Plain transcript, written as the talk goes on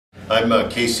I'm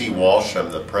K.C.Walsh.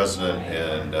 I'm the president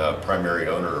and primary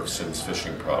owner of Simms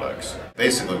Fishing Products.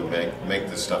 Basically, we make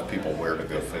the stuff people wear to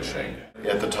go fishing.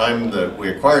 At the time that we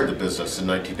acquired the business in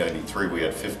 1993, we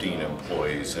had 15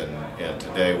 employees, and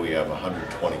today we have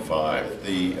 125.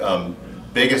 The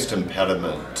biggest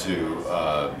impediment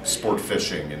to sport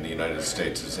fishing in the United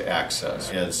States is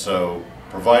access, and so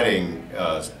providing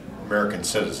American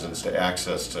citizens to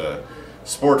access to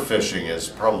sport fishing is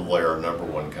probably our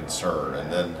 #1 concern.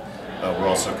 And then we're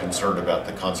also concerned about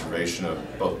the conservation of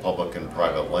both public and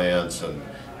private lands and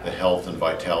the health and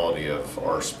vitality of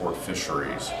our sport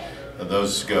fisheries. And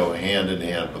those go hand in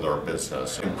hand with our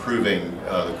business. Improving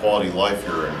the quality of life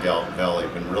here in Gallatin Valley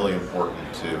has been really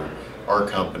important to our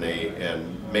company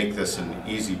and make this an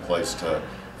easy place to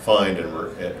find and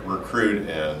recruit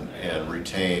and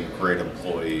retain great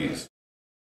employees.